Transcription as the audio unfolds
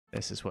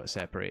This is what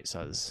separates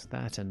us.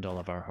 That and all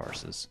of our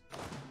horses.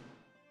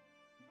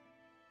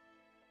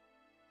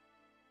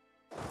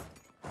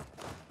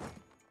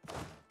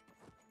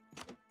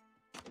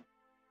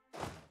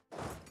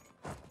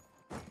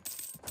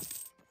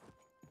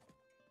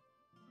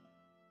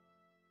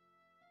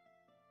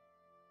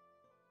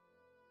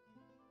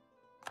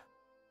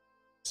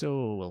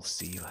 So we'll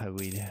see how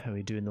we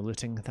do in the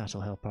looting.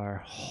 That'll help our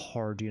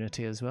horde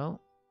unity as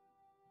well.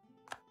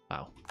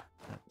 Wow,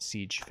 that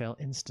siege fell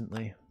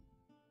instantly.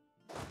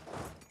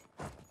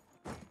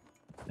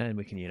 And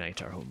we can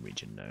unite our home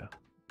region now,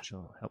 which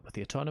will help with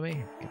the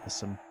autonomy, give us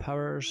some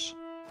powers.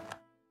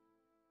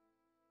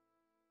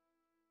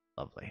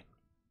 Lovely.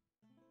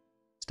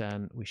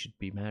 Stan, we should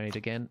be married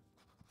again.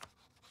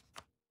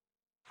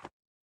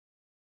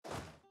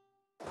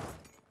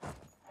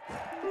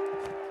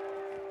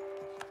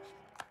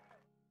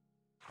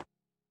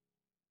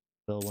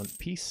 They'll want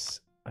peace.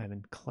 I'm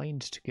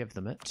inclined to give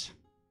them it.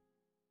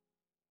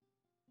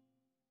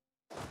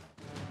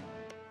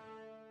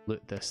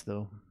 Loot this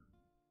though.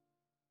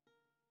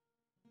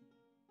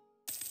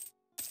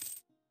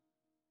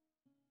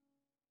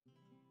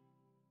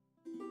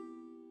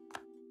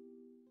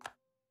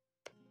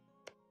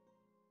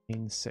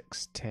 Nine,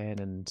 6, 10,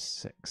 and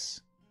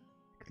 6.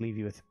 Could leave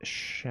you with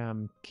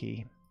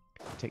Shamki.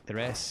 Take the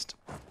rest.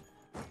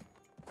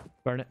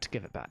 Burn it,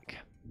 give it back.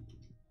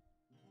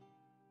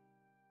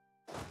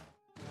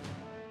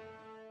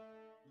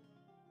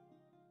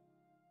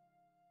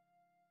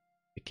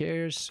 Who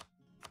cares?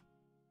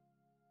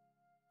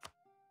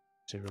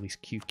 To release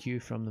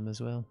QQ from them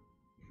as well.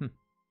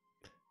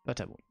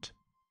 But I won't.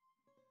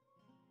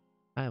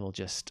 I will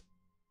just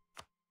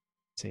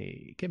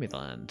say, give me the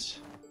land.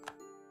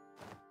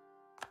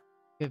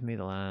 Give me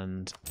the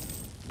land.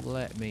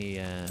 Let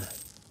me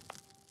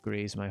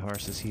graze my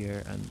horses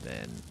here and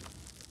then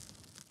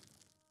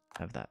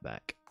have that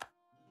back.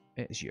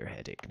 It's your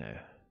headache now.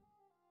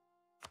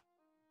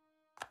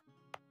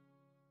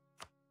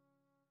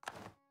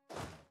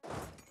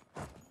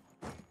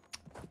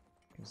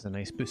 Gives a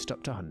nice boost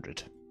up to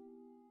 100.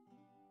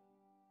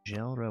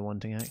 Gelra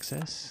wanting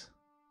access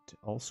to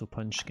also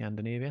punch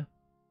Scandinavia.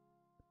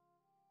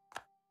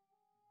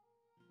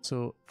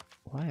 So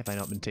why have I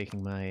not been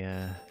taking my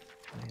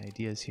my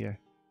ideas here?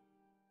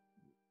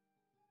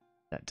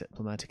 That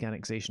diplomatic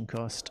annexation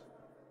cost.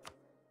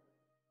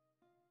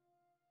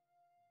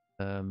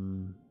 Give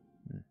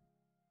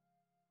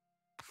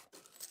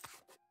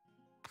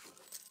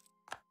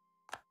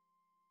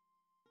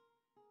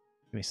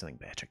me something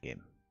better,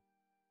 game.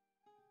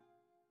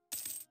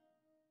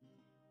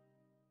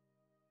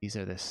 These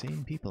are the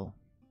same people.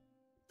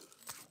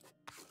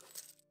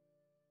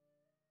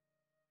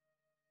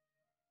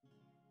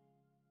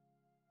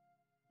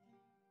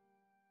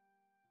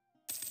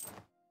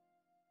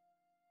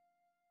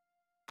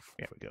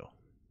 There we go.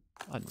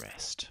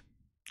 Unrest.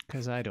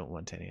 Because I don't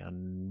want any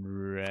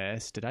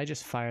unrest. Did I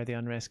just fire the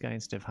unrest guy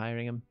instead of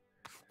hiring him?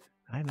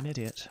 I'm an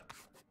idiot.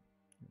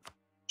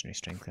 Legendary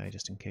strength guy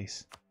just in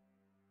case.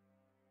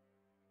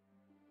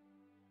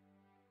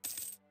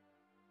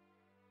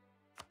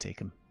 Take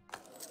him.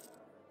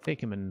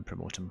 Take him and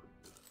promote him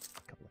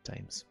a couple of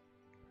times.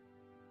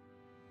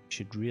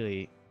 Should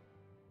really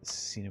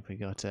see if we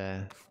got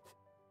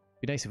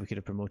be nice if we could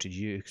have promoted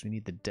you because we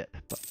need the dip,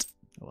 but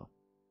oh well.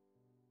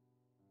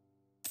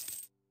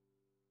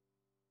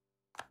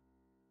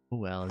 Oh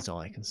well is all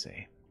I can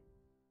say.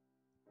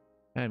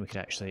 And we could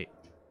actually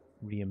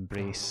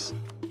re-embrace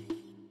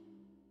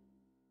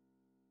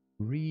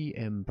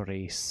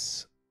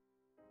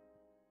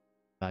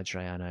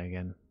Vajrayana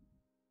again.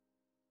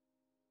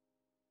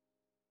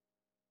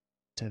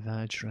 To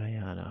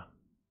Vajrayana.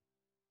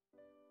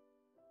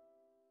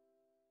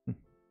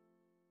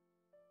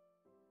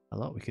 A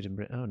lot we could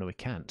embrace. Oh no, we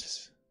can't.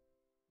 It's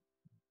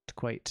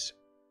quite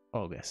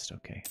August,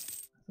 okay. I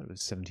thought it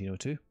was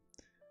 1702.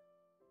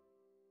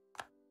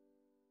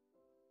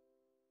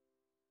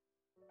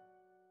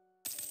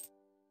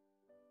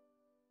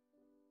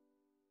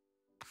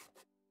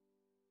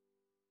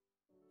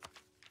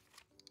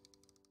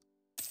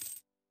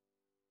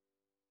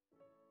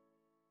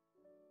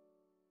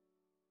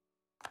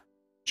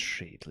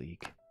 Trade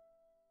League.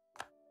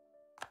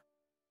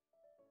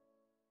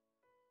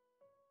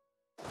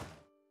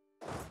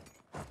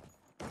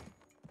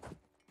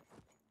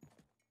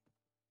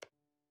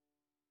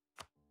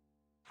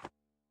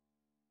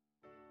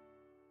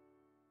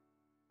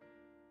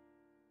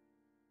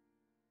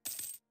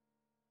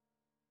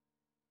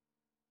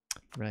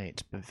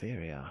 Right,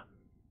 Bavaria.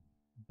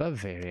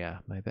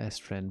 Bavaria, my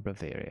best friend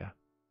Bavaria.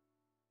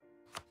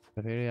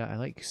 Bavaria, I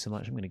like you so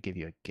much, I'm going to give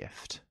you a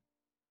gift.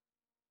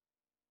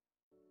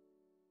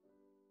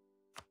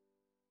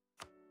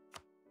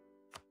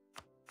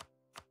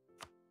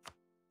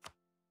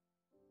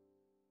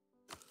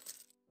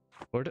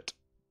 Afford it.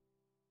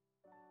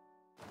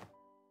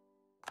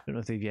 Don't know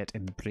if they've yet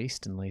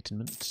embraced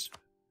enlightenment.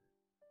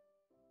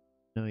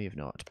 No, you've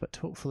not. But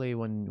hopefully,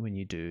 when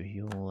you do,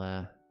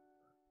 you'll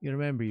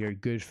remember your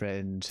good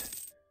friend,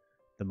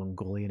 the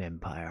Mongolian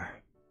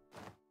Empire.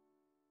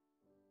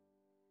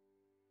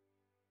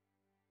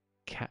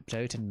 capped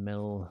out in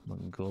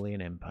Mongolian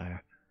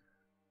Empire.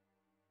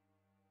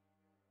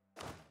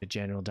 The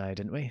general died,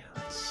 didn't we?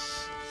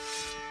 Let's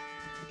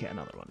get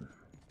another one.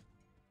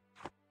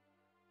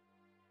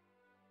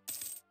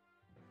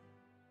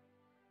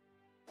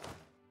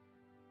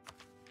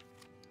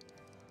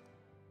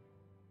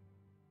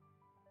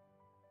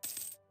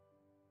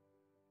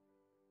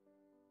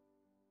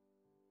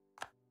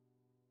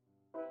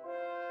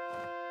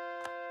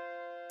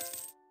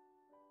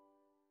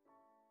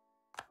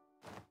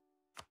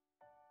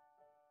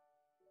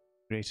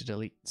 Created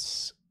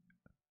elites.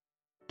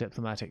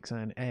 Diplomatic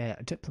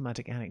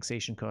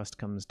annexation cost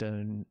comes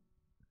down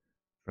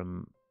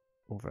from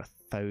over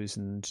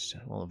 1,000,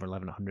 well over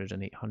 1,100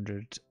 and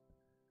 800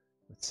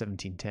 with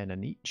 1710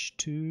 in each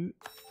to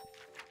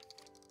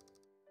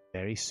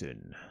very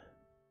soon.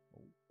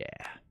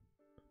 Yeah.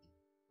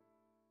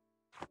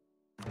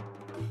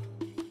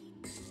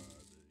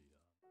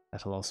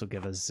 That'll also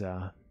give us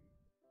a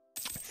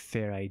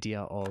fair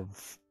idea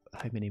of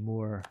how many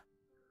more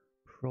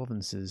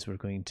provinces we're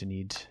going to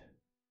need.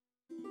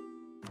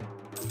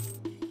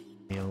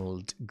 The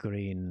old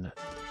grain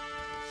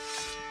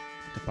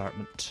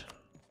department.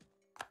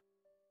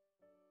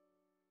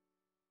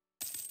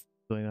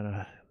 Going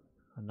on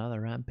another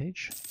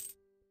rampage.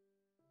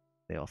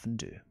 They often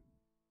do.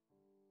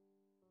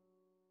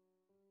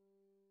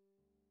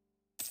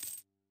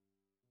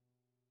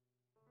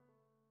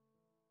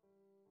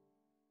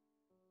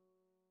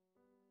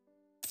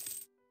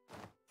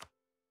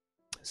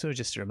 So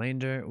just a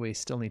reminder, we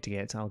still need to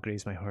get I'll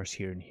graze my horse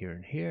here and here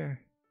and here.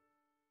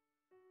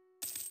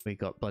 We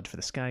got blood for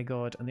the sky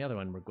god, and the other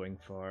one we're going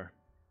for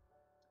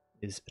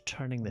is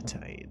turning the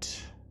tide.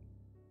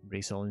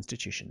 Embrace all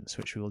institutions,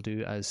 which we will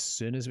do as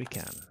soon as we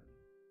can.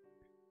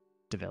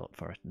 Develop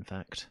for it, in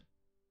fact.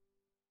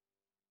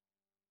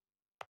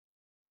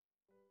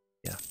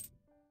 Yeah.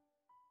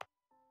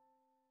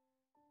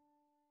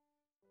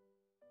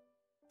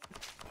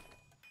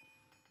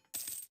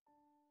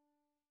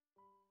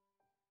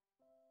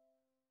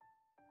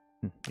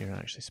 You're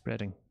actually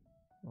spreading.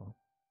 Oh.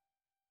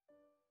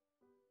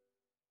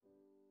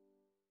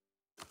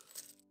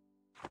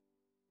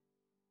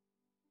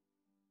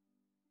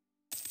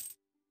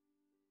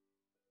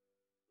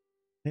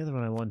 The other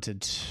one I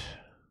wanted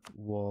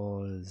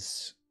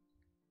was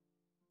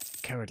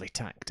cowardly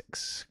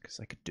tactics, because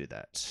I could do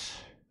that.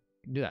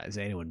 I can do that as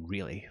anyone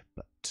really,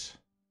 but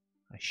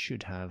I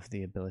should have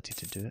the ability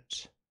to do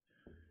it.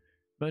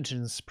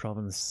 Mountainous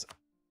province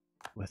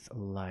with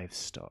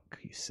livestock,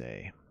 you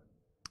say.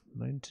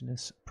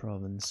 Mountainous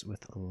province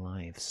with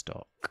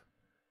livestock.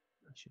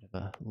 I should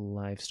have a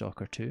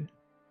livestock or two.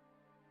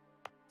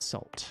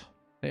 Salt.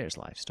 There's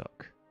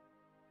livestock.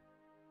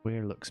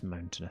 Where looks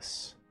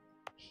mountainous?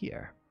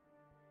 Here.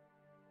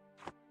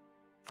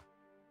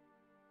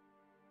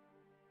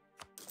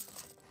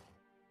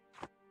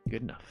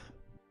 Good enough.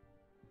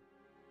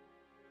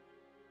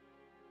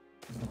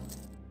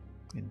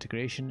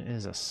 Integration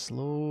is a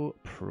slow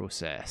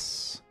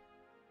process.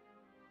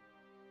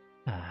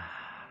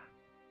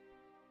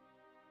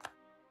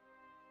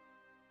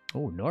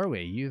 Oh,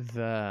 Norway, you've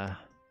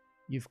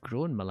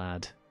grown, my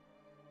lad.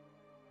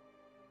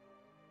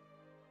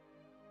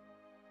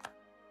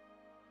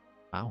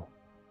 Wow.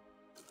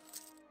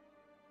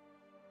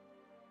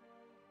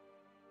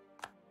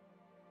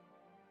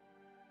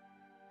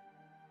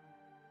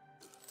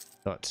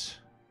 Thought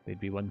they'd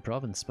be one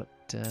province, but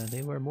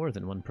they were more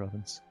than one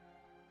province.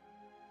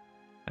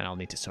 And I'll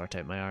need to sort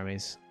out my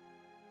armies.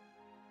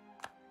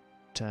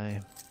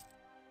 Thai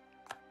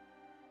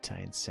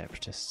and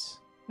separatists.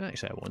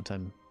 Actually, at one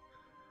time,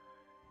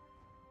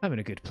 I'm in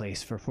a good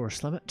place for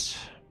force limit.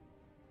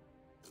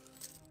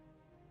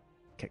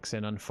 Kicks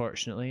in,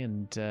 unfortunately,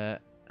 and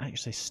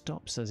actually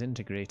stops us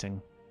integrating.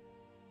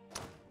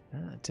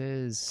 That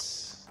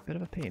is a bit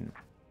of a pain.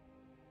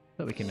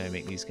 But we can now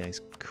make these guys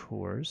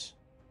cores.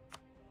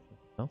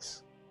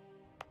 Else?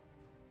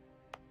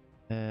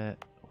 Whoa,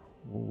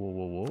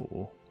 whoa, whoa,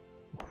 whoa.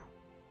 I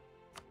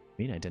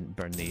mean, I didn't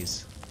burn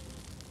these.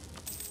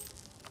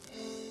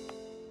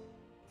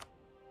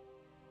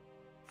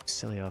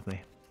 Silly of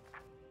me.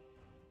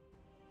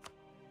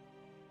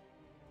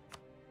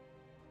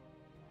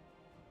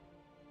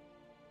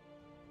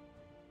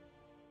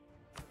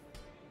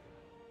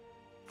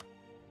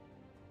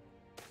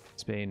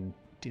 Spain,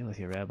 deal with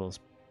your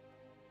rebels.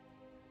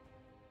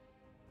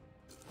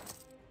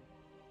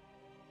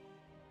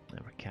 Now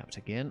we're capped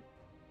again.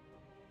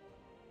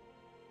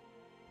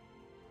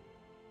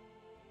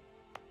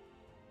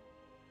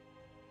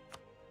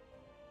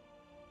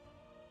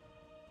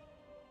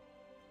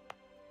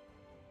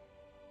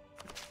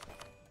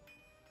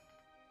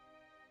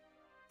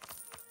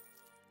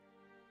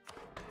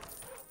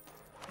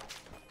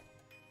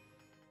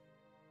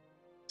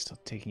 Still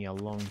taking a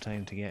long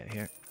time to get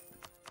here.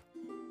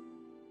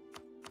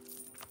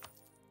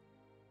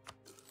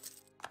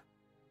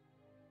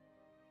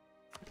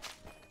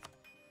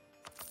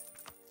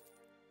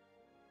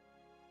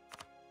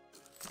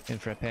 In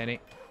for a penny.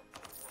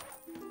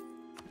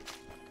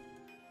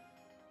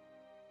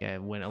 Yeah,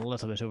 went a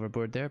little bit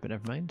overboard there, but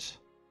never mind.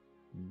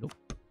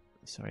 Nope.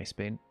 Sorry,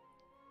 Spain.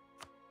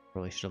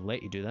 Probably should have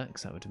let you do that,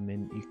 because that would have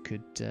meant you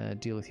could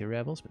deal with your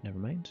rebels, but never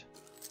mind.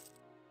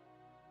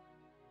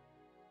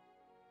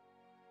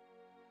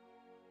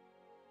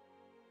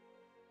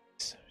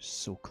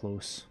 So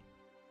close.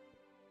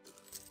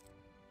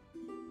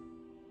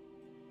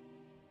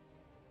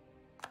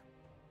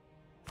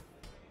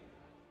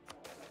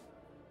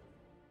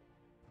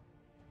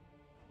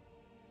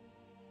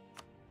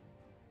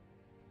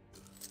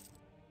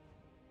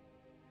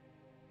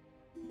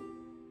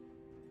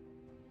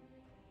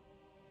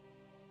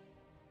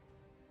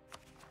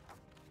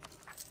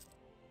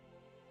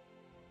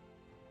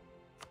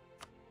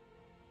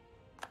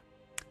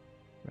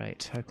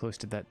 Right, how close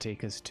did that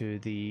take us to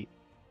the...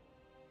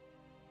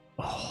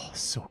 Oh,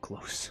 so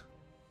close.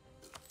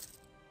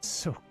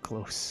 So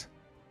close.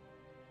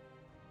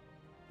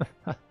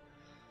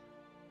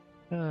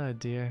 Oh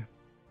dear.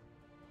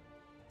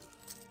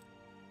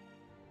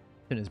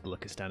 As soon as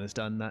Baluchistan is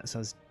done, that's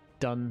us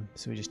done.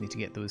 So we just need to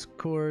get those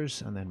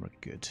cores and then we're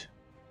good.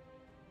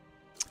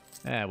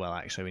 Well,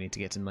 actually, we need to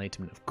get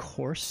Enlightenment, of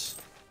course.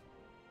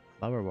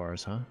 Flower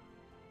Wars, huh?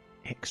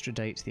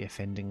 Extradite the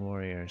offending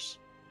warriors.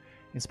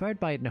 Inspired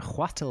by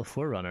Nahuatl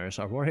forerunners,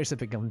 our warriors have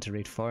begun to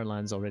raid foreign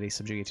lands already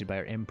subjugated by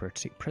our emperor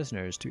to take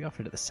prisoners to be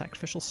offered at the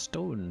sacrificial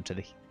stone to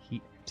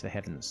the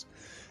heavens.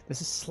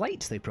 This is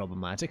slightly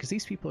problematic, as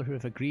these people who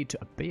have agreed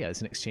to obey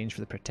us in exchange for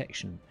the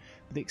protection,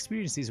 but the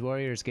experience these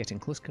warriors get in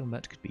close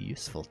combat could be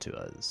useful to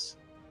us.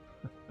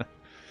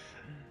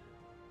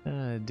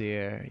 Oh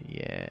dear,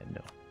 yeah,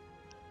 no.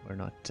 We're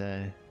not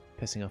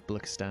pissing off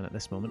Baluchistan at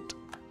this moment.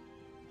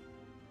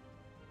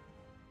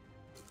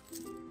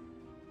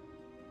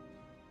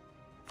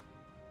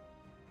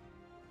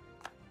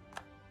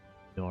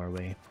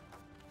 Norway.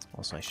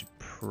 Also, I should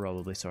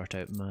probably sort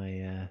out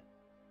my...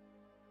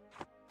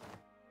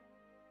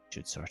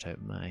 should sort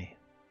out my...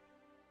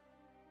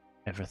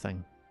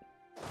 everything.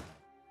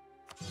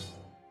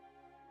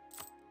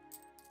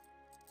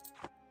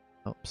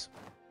 Oops.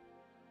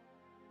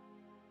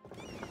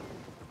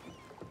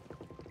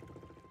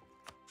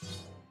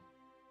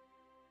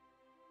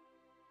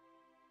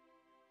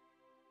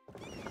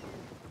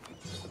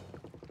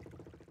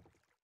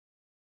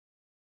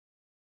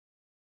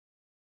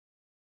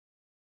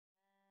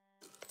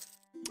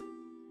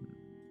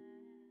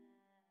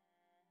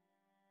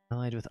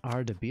 Allied with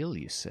Ardabil,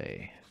 you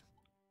say?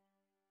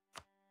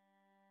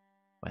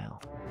 Well.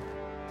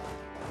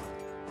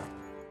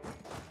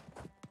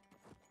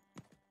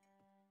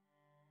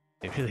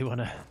 They really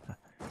want to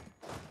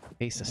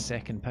face a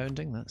second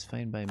pounding? That's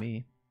fine by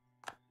me.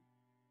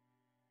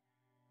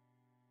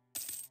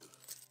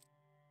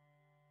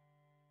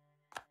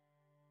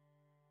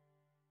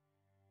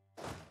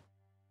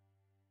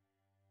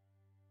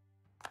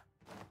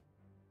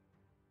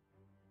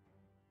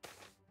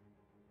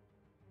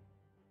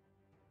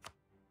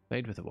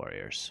 Played with the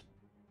warriors.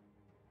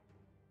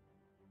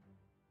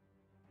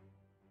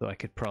 Though I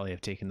could probably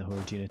have taken the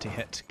Horde Unity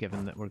hit,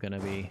 given that we're going to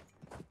be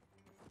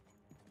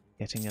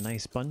getting a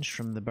nice bunch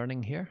from the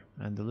burning here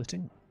and the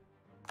looting.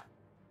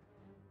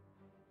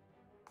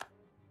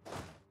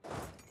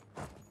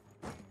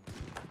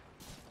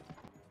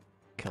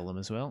 Kill them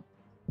as well.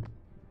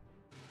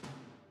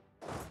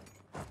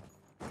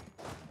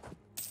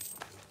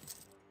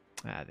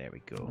 Ah, there we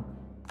go.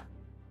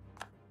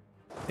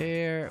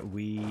 There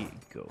we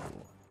go.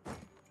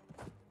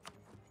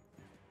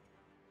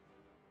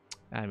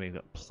 And we've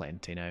got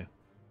plenty now.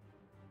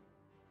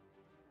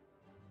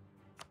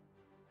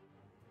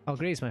 I'll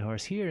graze my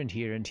horse here and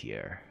here and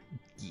here.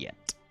 Yet.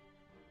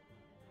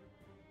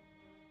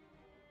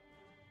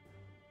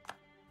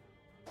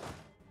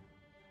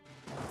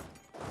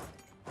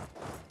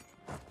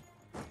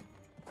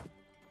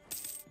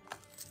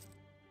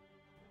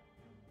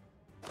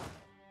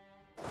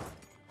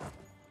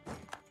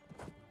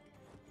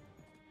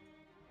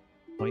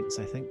 Points,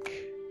 I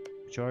think.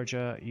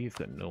 Georgia, you've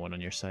got no one on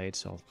your side,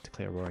 so I'll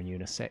declare war on you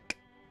in a sec.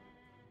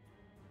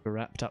 We're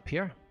wrapped up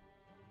here.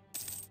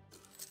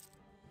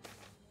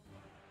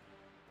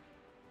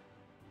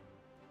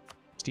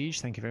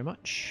 Prestige, thank you very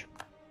much.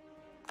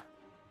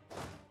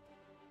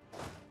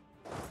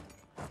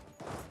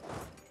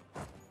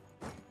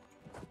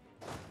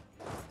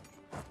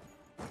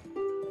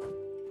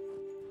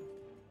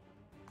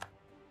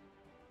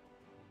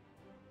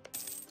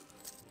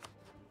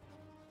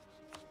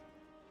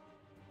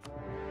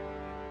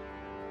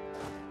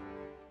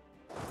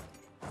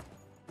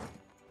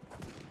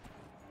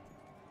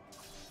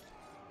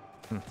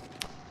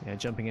 Yeah,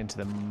 jumping into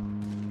the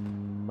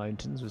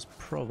mountains was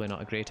probably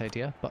not a great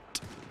idea, but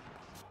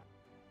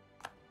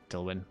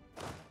still win.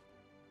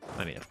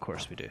 I mean, of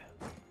course we do.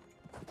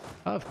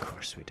 Of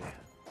course we do.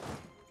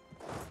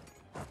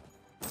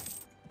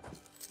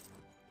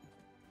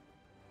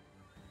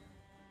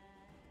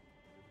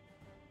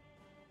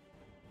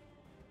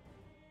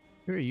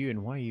 Who are you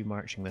and why are you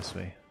marching this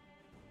way?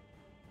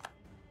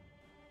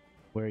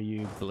 Were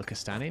you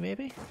Baluchistani,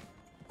 maybe?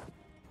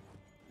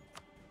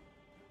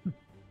 Oh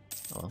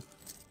well.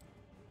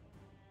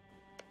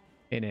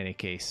 In any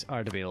case,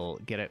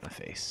 Ardabil, get out my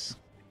face.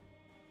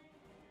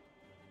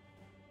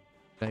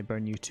 Did I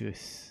burn you to...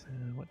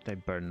 what did I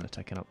burn that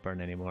I cannot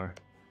burn anymore?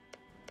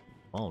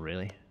 All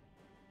really.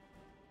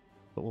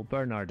 But we'll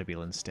burn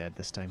Ardabil instead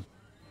this time.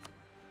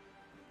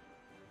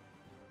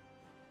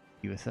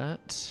 You with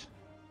that?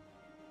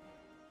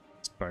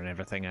 Let's burn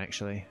everything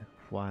actually.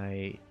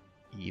 Why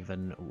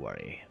even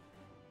worry?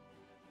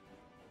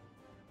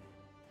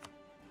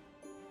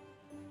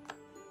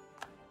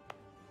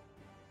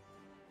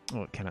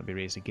 Oh, it cannot be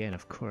raised again,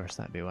 of course,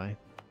 that'd be why.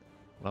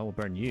 Well, we'll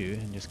burn you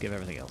and just give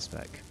everything else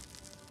back.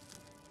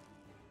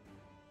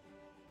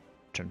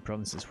 Turn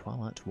provinces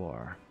while at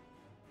war.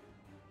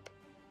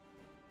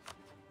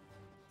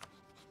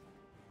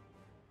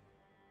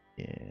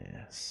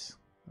 Yes.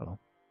 Oh.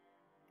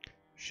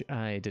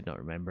 I did not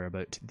remember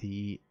about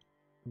the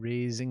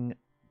raising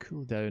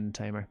cooldown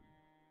timer.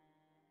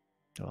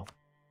 Oh well.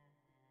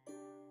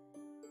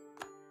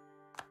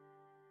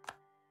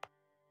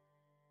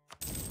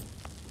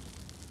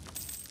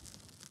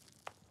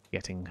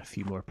 Getting a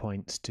few more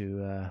points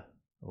to,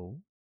 oh.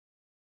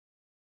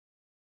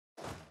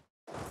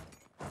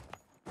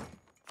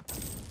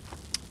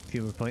 A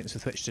few more points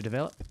with which to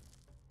develop.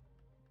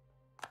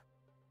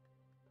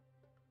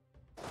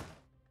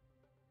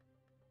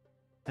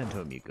 And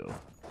home you go.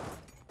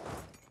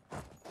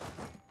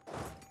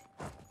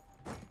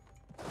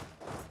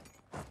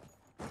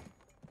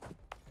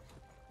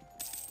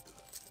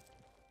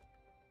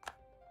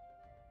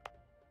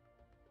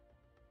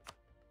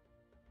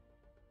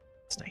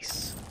 It's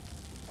nice.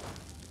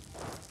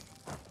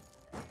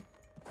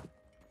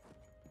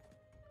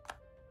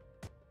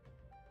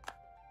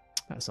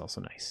 That's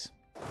also nice.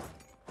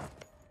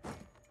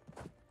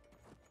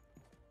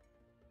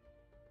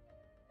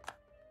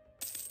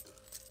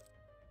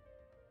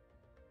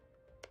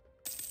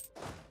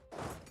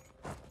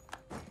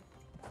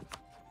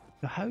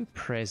 So how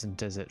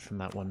present is it from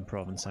that one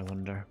province, I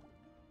wonder?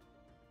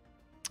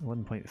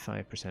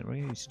 1.5%. We're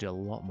going to need to do a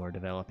lot more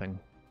developing.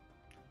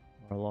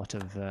 Or a lot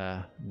of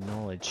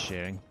knowledge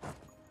sharing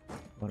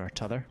on our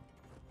t'other.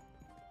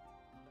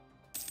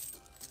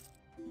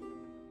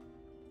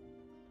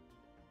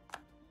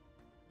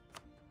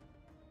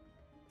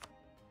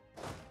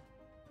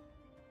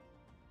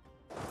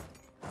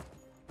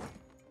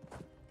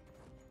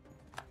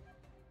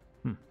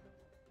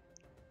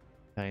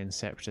 Italian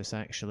separatists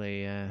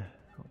actually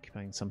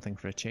occupying something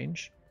for a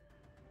change.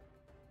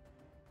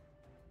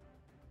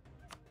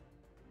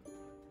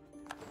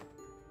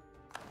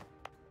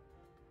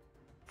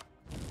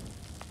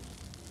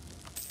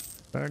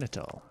 Burn it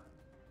all.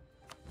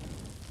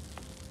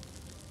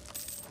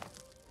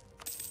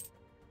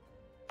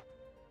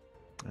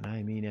 And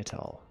I mean it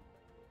all.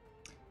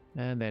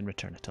 And then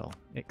return it all.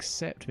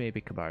 Except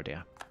maybe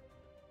Kabardia.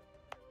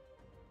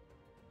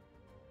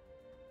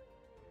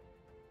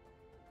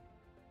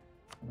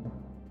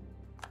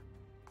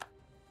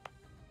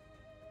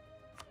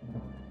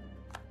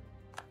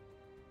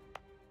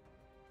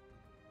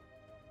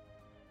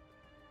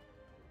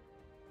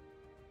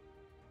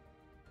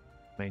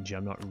 Mind you,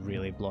 I'm not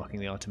really blocking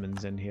the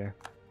Ottomans in here.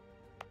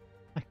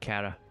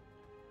 Kara.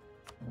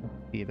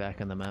 Be you back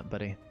on the map,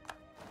 buddy.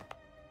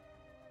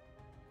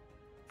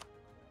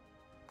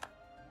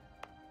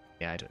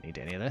 Yeah, I don't need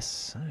any of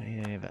this. I don't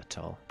need any of it at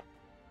all.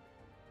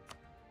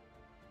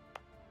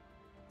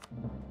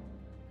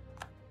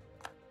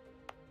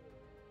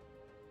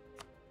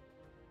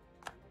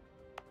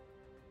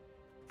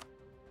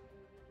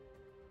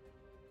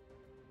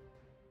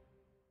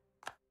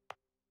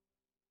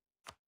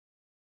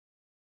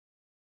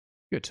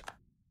 Good.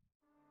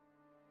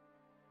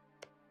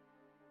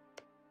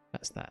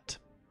 That's that.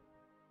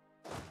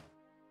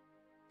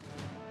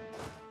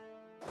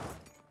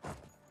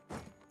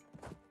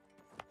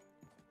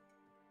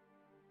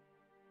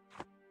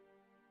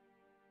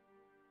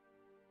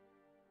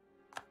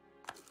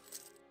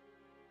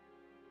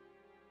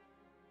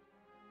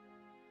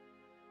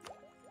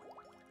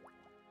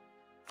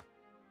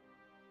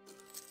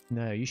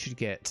 Now, you should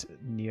get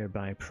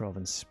nearby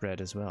province spread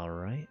as well,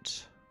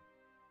 right?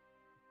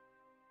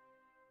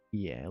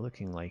 Yeah,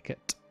 looking like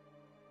it.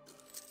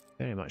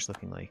 Very much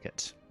looking like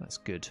it. That's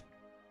good.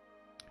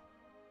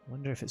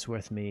 Wonder if it's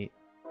worth me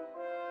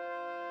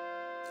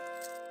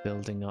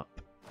building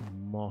up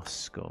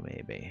Moscow,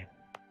 maybe.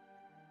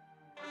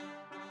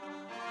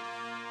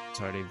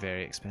 It's already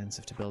very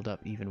expensive to build up,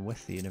 even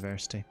with the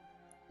university.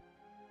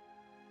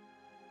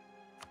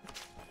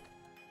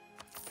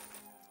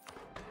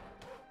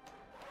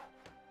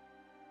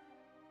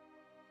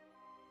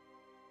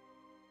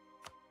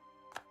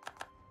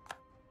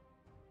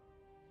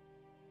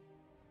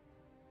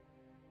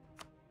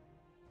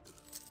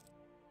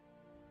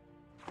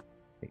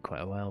 Take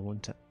quite a while,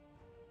 won't it?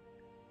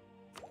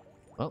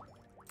 Well,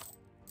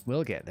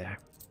 we'll get there.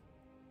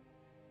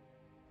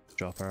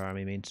 Drop our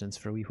army maintenance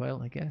for a wee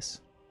while, I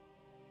guess.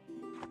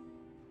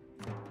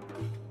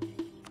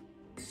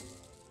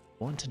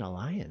 Want an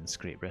alliance,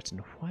 Great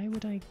Britain? Why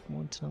would I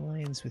want an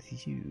alliance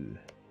with you?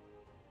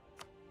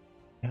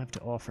 You have to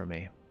offer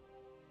me.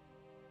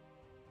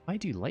 Why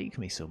do you like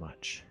me so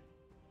much?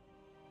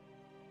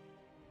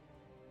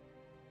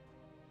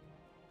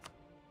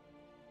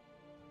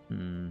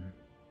 Hmm.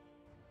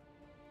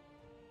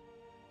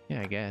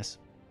 Yeah, I guess.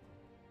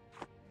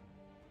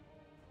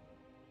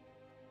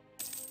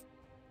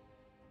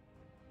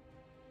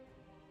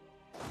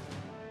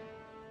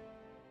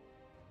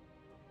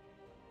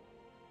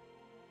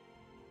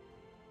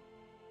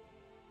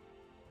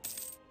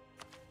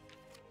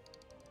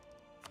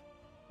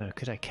 Now,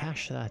 could I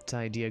cash that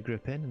idea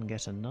group in and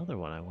get another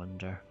one, I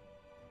wonder?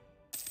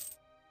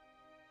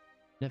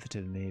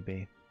 Innovative,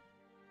 maybe.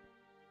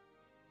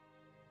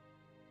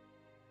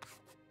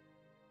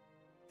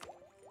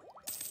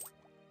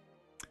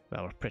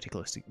 Well, we're pretty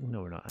close to...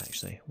 No, we're not,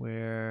 actually.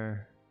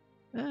 We're...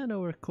 no,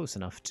 we're close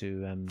enough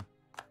to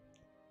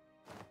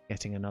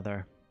getting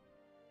another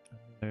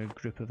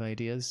group of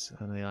ideas.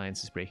 And the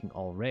alliance is breaking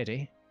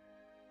already.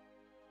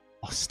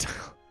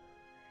 Hostile.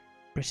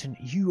 Britain,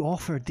 you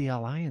offered the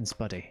alliance,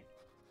 buddy.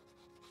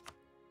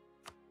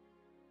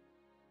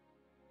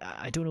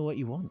 I don't know what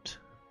you want.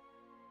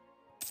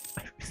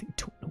 I really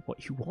don't know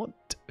what you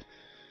want.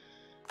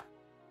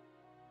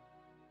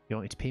 You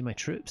want me to pay my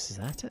troops? Is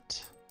that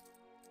it?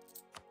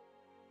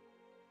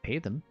 Pay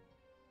them?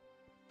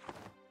 I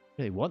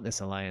really want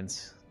this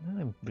alliance.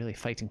 I'm really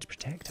fighting to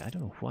protect it. I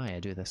don't know why I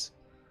do this.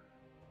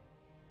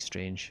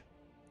 Strange.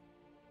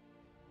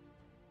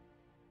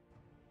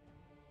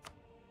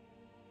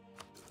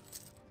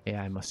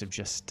 Yeah, I must have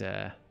just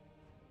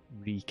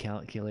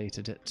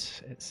recalculated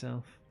it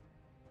itself.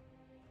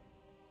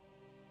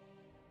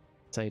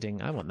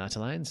 Deciding, I want that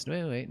alliance.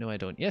 No, wait, no I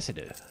don't. Yes I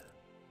do.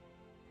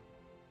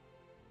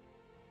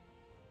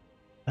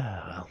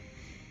 Ah, well.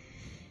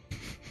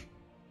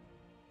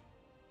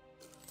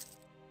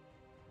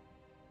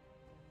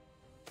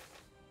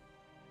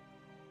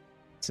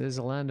 This is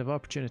a land of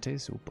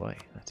opportunities. Oh boy,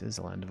 that is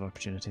a land of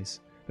opportunities.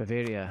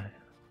 Bavaria.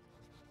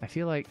 I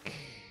feel like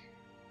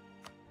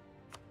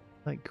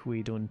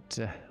we don't...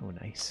 oh,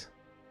 nice.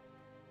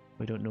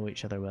 We don't know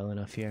each other well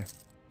enough here.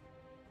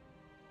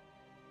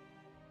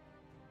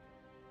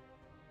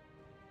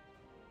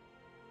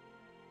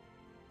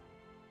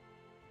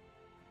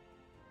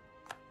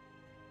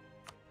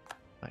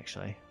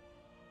 Actually.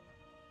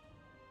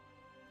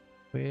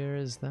 Where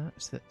is that?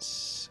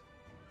 That's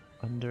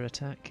under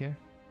attack here?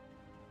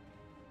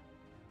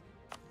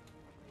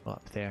 Oh,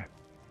 up there.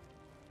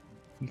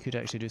 You could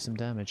actually do some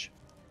damage.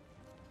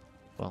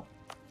 Well,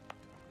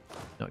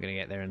 not going to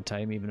get there in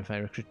time even if I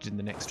recruited in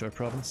the next door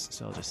province,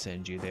 so I'll just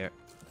send you there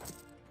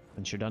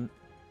once you're done.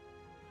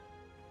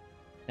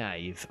 Ah,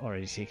 you've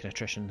already taken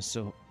attrition,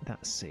 so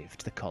that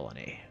saved the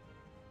colony.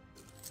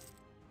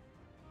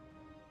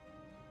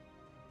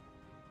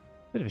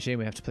 Bit of a shame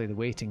we have to play the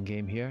waiting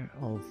game here,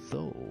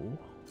 although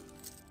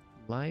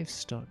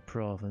livestock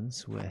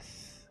province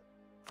with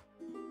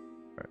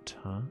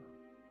huh?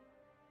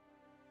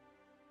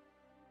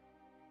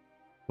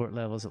 Port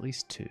levels at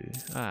least 2.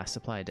 Ah,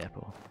 supply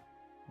depot.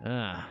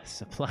 Ah,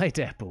 supply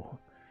depot.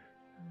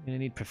 I'm gonna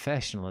need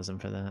professionalism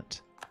for that.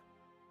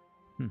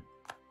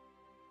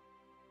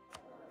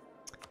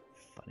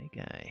 Funny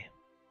guy.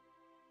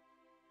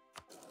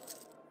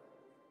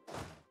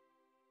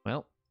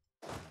 Well.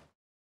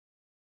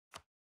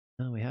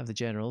 Well, we have the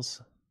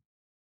generals.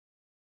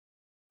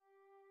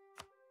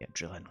 Get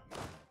drilling.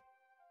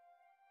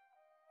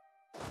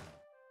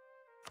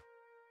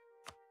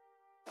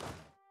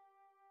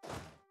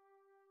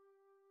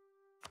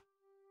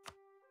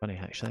 Funny,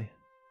 actually.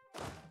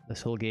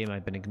 This whole game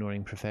I've been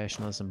ignoring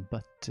professionalism,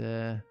 but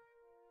I'm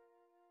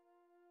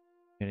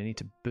gonna need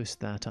to boost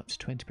that up to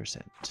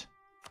 20%.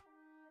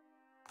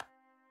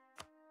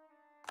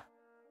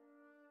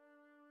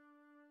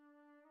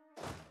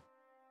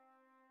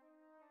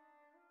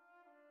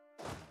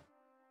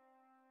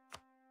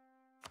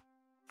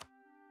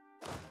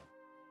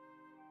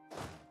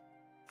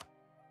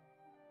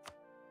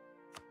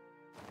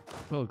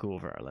 We'll go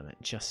over our limit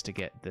just to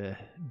get the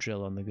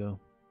drill on the go.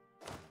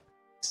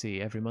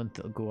 See, every month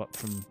it'll go up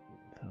from...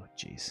 oh,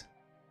 jeez.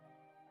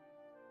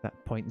 That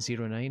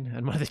 0.09,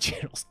 and one of the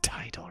generals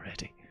died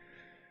already.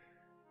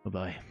 Oh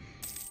boy.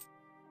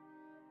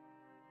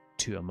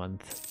 2 a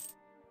month.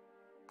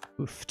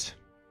 Oofed.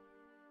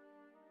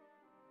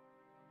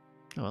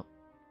 Oh well.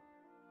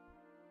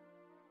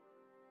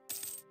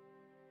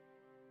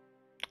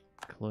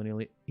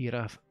 Colonial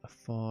era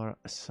for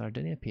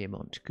Sardinia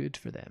Piedmont. Good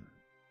for them.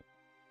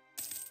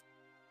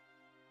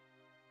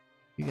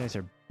 You guys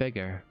are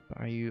bigger, but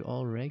are you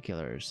all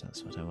regulars?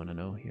 That's what I want to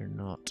know. You're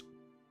not.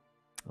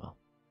 Well.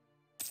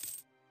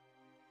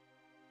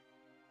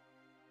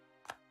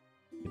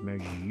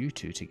 Merge you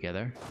two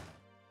together.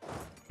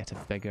 Get a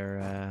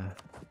bigger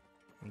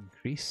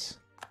increase.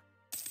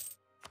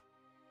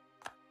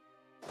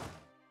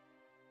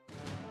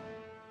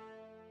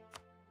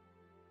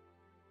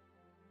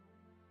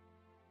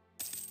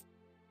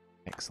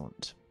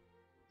 Excellent.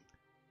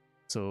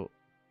 So,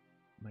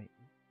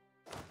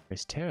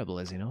 he's terrible,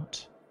 is he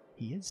not?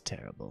 He is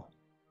terrible.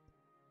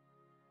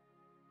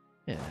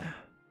 Yeah.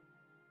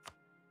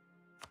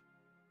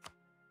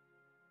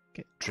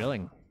 Get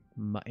drilling,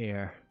 my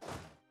heir.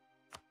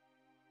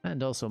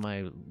 And also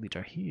my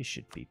leader, he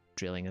should be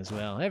drilling as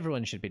well.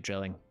 Everyone should be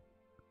drilling.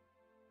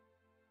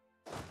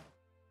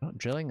 Not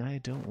drilling, I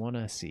don't want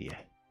to see you.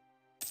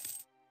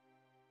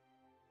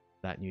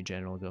 That new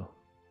general go.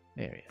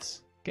 There he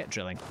is. Get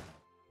drilling.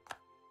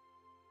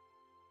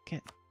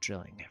 Get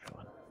drilling,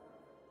 everyone.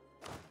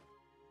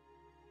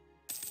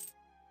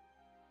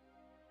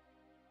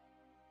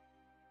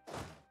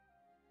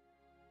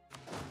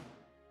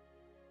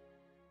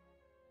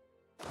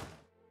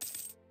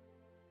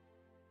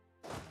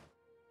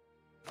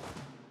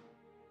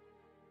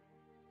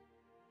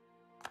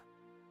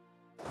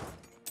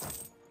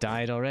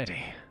 Died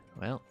already.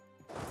 Well,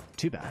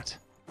 too bad.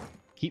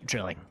 Keep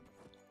drilling.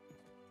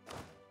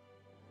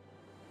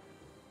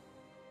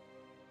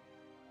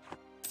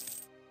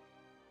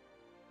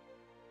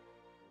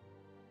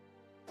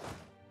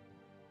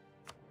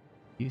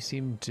 You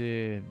seem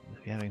to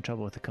be having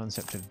trouble with the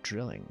concept of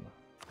drilling.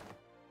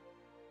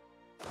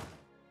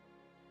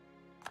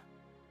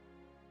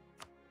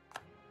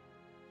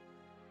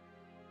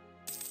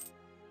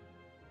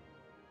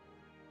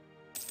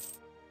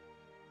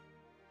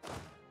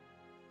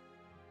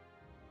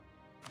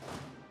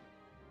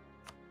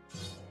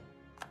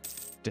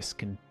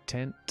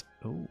 Discontent.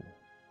 Oh.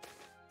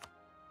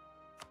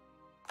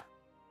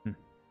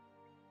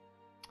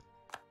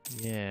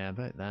 Yeah,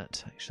 about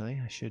that,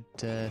 actually. I should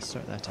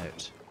sort that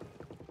out.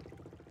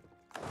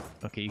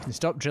 Okay, you can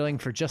stop drilling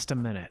for just a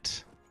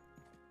minute.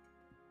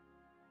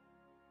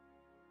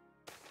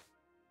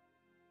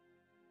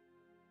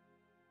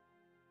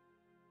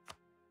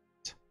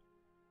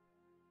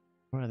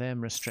 What are them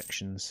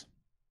restrictions?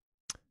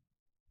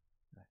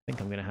 I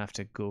think I'm going to have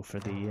to go for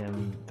the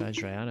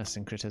Vajrayana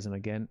syncretism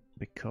again,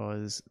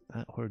 because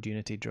that horde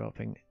unity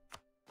dropping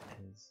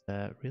is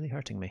really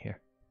hurting me here.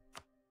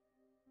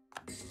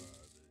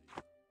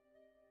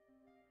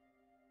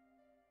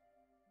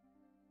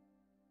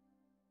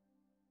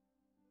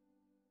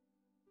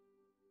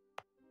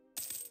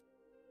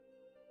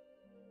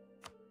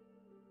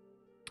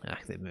 Ah,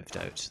 they've moved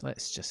out.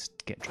 Let's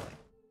just get drilling.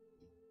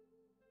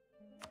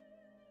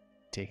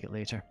 Take it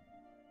later.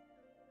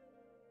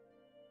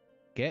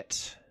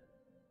 Get.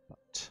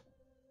 But.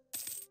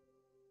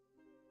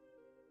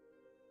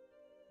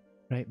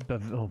 Right,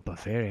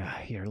 Bavaria.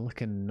 You're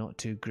looking not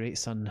too great,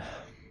 son.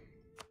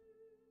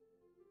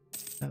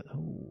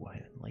 Oh,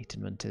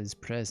 enlightenment is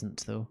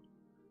present, though.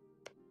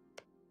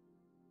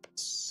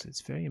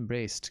 It's very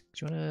embraced.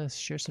 Do you want to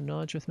share some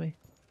knowledge with me?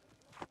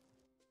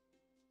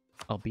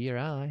 I'll be your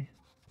ally.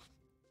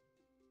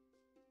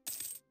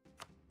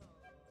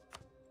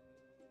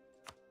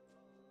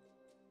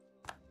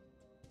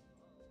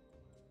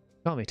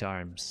 Call me to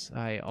arms.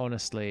 I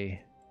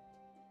honestly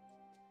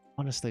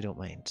don't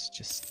mind.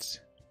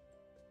 Just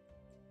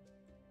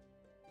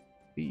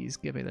please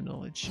give me the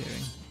knowledge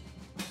sharing.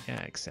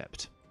 Yeah,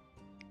 accept.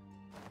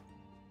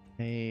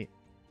 I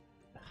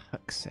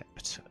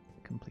accept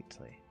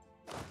completely.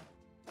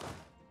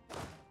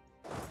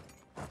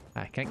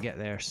 I can't get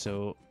there,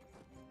 so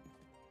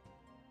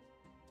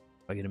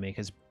we're gonna make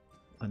us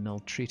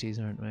annulled treaties,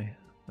 aren't we?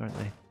 Aren't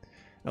they?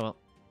 Oh well.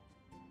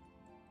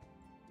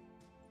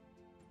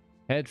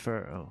 Head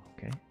for... oh,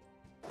 okay.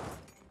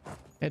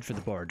 Head for the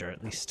border,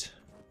 at least.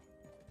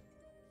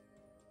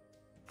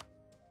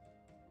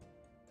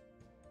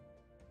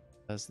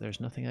 Because there's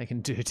nothing I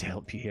can do to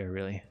help you here,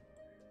 really.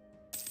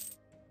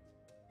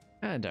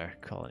 And our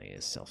colony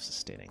is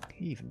self-sustaining.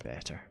 Even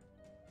better.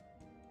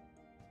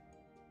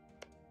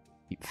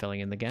 Keep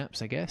filling in the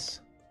gaps, I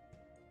guess.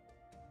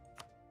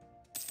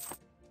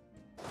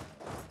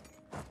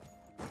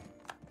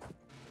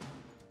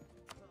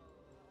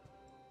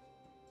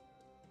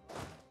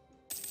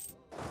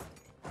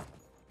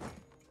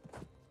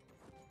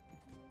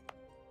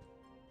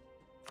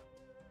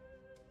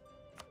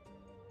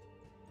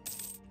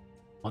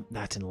 Want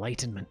that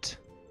enlightenment.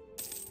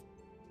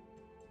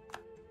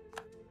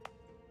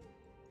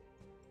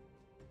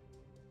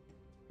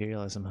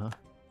 Imperialism, huh?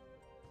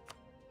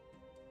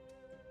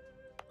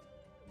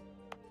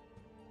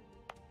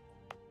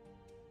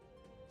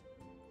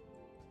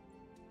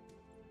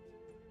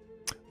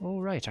 Oh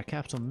right, our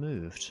capital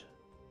moved.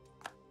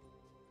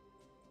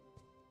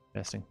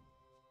 Interesting.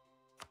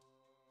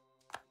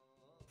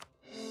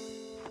 I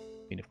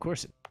mean, of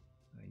course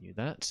I knew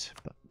that,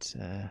 but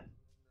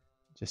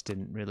just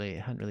hadn't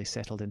really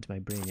settled into my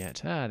brain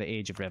yet. Ah, the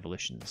age of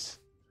revolutions.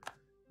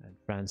 And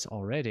France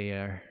already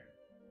are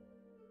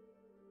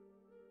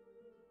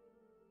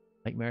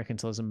like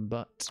mercantilism,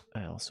 but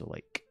I also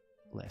like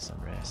less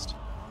unrest.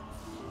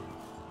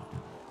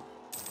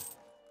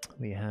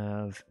 We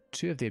have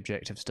 2 of the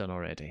objectives done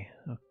already.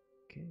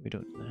 Okay, we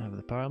don't have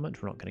the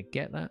parliament, we're not going to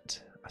get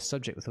that. A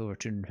subject with over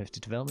 250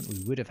 development,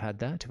 we would have had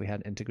that if we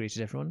hadn't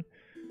integrated everyone.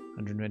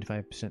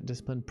 125%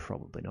 discipline,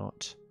 probably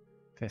not.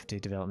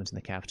 50 development in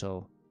the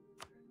capital,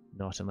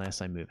 not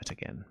unless I move it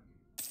again.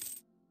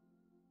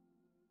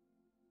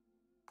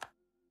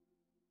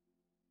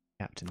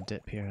 Captain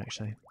dip here,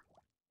 actually.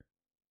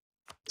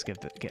 Let's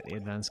get the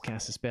advanced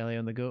Casus Belli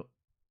on the go.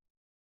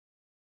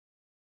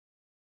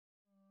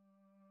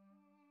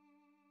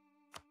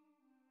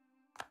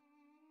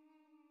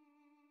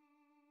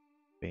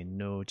 Okay,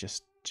 no,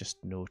 just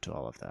no to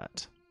all of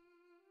that.